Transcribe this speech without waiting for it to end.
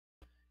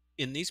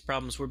In these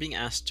problems, we're being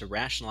asked to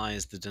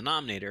rationalize the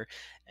denominator,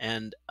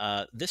 and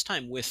this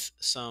time with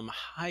some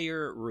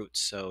higher roots,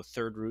 so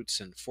third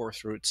roots and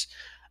fourth roots.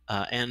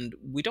 And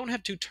we don't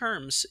have two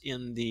terms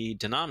in the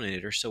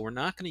denominator, so we're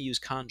not going to use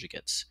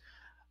conjugates.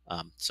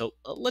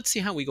 Let's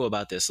see how we go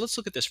about this. Let's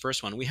look at this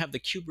first one. We have the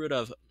cube root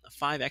of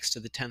 5x to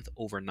the 10th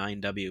over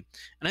 9w.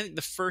 And I think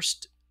the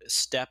first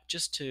step,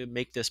 just to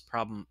make this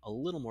problem a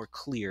little more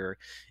clear,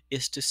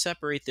 is to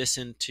separate this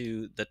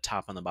into the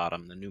top and the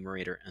bottom, the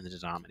numerator and the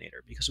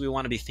denominator, because we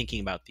want to be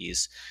thinking about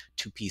these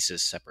two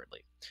pieces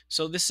separately.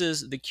 So this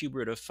is the cube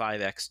root of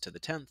 5x to the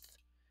 10th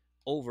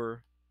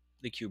over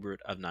the cube root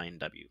of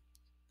 9w.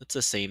 That's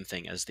the same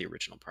thing as the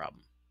original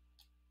problem.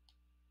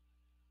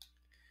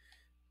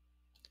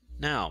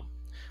 Now,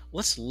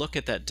 let's look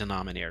at that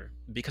denominator,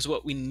 because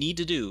what we need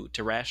to do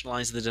to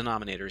rationalize the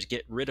denominator is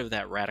get rid of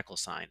that radical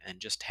sign and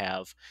just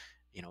have,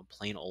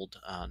 plain old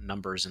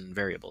numbers and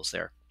variables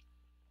there.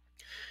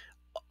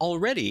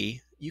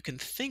 Already, you can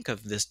think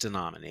of this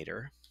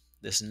denominator,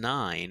 this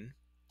 9,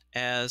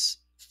 as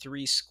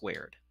 3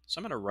 squared. So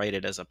I'm going to write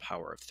it as a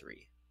power of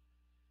 3.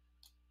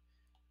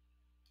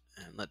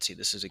 And let's see,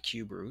 this is a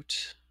cube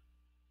root.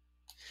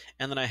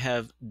 And then I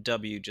have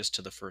w just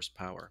to the first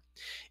power.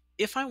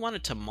 If I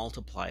wanted to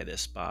multiply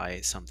this by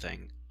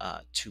something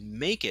to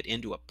make it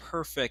into a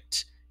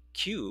perfect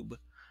cube,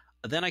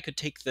 then I could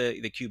take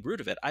the cube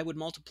root of it. I would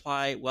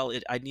multiply,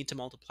 I'd need to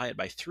multiply it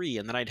by 3,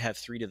 and then I'd have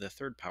 3 to the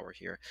third power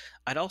here.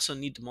 I'd also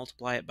need to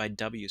multiply it by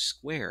w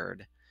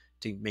squared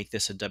to make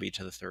this a w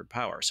to the third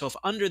power. So if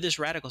under this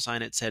radical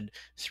sign it said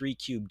 3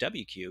 cubed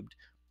w cubed,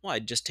 well,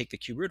 I'd just take the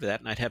cube root of that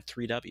and I'd have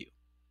 3w.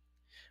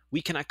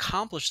 We can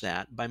accomplish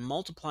that by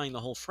multiplying the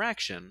whole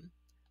fraction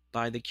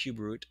by the cube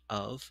root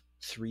of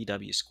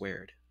 3w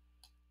squared.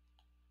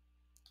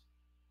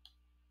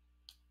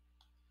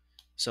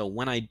 So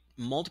when I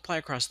multiply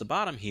across the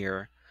bottom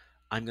here,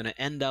 I'm going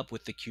to end up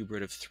with the cube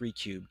root of 3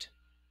 cubed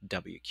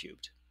w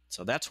cubed.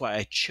 So that's why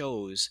I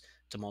chose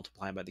to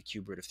multiply by the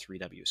cube root of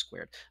 3w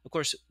squared. Of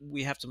course,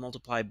 we have to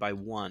multiply by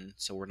 1,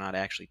 so we're not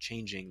actually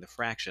changing the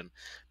fraction.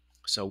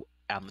 So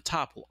on the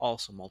top, we'll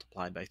also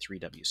multiply by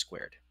 3w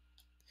squared.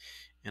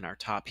 And our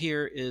top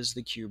here is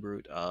the cube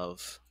root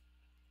of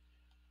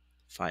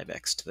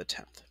 5x to the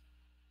 10th.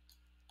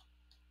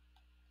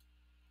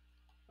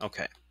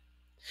 Okay,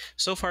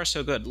 so far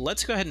so good.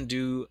 Let's go ahead and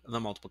do the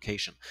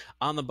multiplication.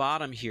 On the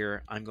bottom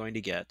here, I'm going to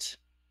get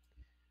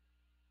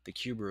the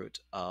cube root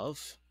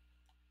of,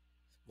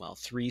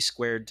 3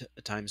 squared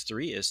times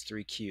 3 is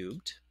 3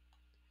 cubed,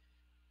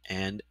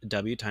 and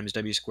w times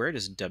w squared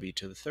is w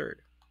to the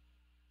third.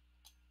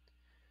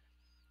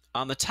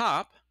 On the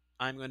top,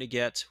 I'm going to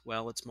get,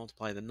 let's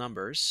multiply the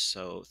numbers.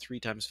 So 3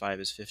 times 5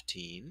 is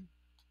 15,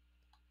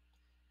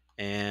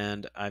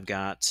 and I've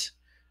got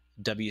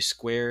w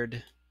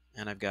squared,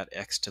 and I've got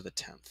x to the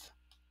 10th.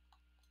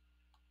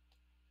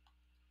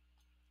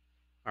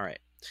 All right,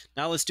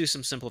 now let's do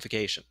some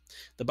simplification.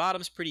 The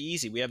bottom's pretty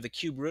easy. We have the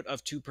cube root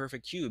of 2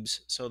 perfect cubes,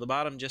 so the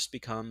bottom just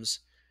becomes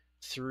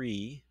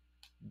 3w.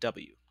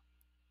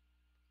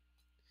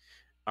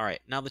 All right,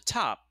 now the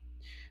top,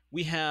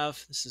 we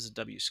have, this is a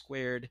w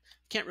squared.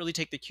 Can't really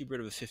take the cube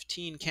root of a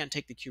 15, can't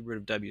take the cube root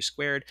of w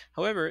squared.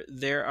 However,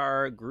 there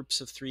are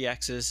groups of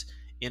 3x's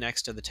in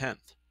x to the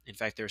 10th. In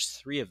fact, there's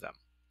 3 of them.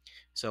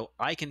 So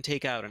I can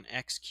take out an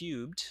x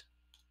cubed,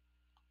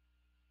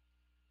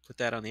 put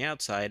that on the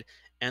outside,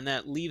 and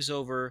that leaves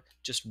over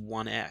just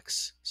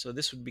 1x. So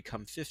this would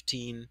become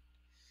 15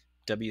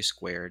 w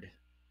squared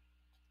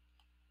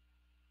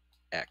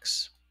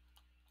x.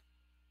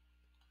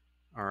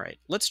 All right,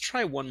 let's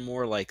try one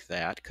more like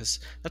that, because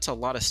that's a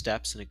lot of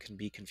steps and it can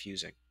be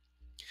confusing.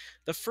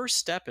 The first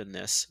step in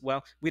this,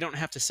 we don't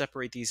have to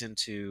separate these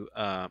into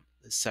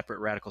separate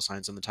radical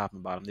signs on the top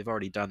and bottom. They've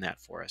already done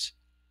that for us.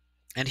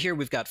 And here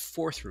we've got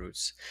fourth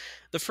roots.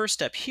 The first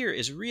step here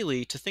is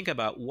really to think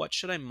about what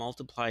should I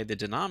multiply the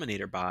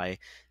denominator by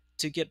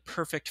to get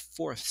perfect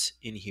fourths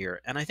in here.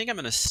 And I think I'm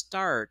going to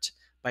start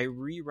by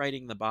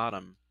rewriting the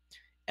bottom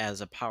as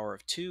a power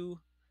of 2.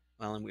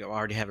 And we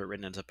already have it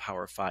written as a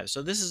power of 5.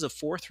 So this is a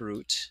fourth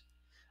root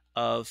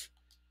of,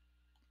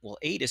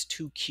 8 is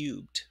 2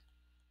 cubed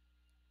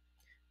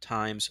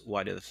times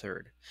y to the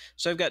third.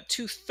 So I've got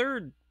 2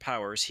 third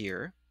powers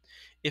here.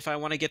 If I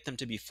want to get them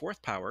to be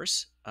fourth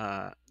powers,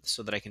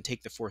 so that I can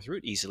take the fourth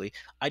root easily,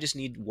 I just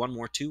need one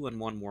more 2 and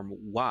one more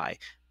y.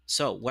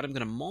 So what I'm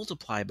going to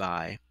multiply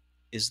by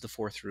is the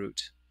fourth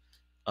root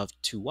of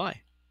 2y.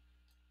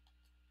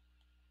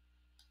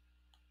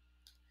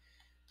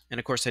 And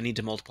of course, I need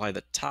to multiply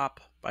the top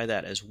by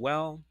that as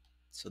well,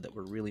 so that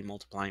we're really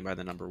multiplying by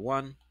the number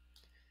 1.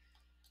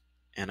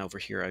 And over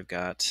here, I've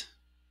got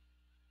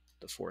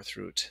the fourth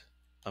root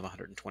of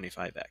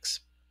 125x.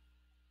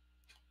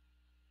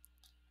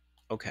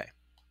 Okay.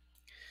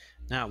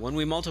 Now, when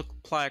we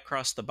multiply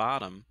across the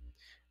bottom,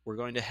 we're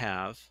going to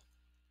have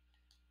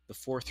the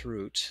fourth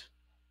root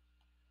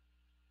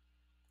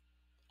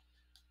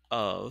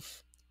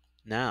of,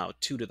 now,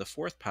 2 to the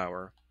fourth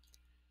power,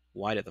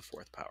 y to the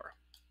fourth power.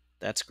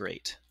 That's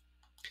great.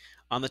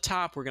 On the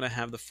top, we're going to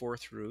have the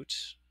fourth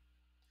root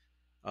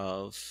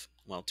of,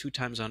 well, 2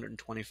 times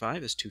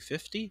 125 is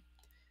 250.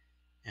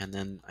 And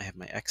then I have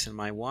my x and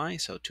my y,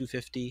 so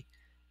 250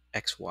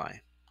 xy.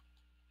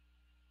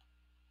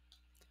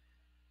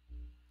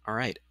 All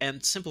right,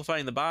 and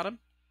simplifying the bottom,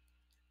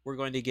 we're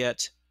going to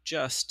get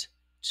just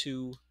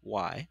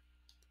 2y.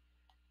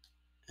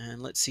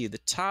 And let's see, the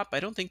top, I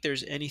don't think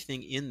there's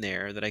anything in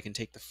there that I can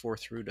take the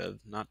fourth root of,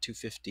 not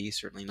 250,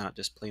 certainly not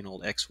just plain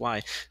old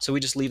xy. So we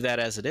just leave that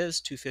as it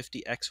is,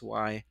 250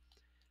 xy.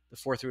 The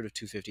fourth root of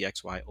 250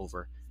 xy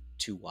over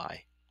 2y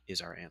is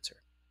our answer.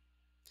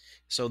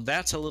 So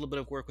that's a little bit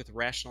of work with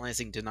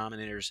rationalizing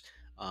denominators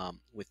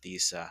with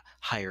these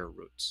higher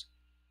roots.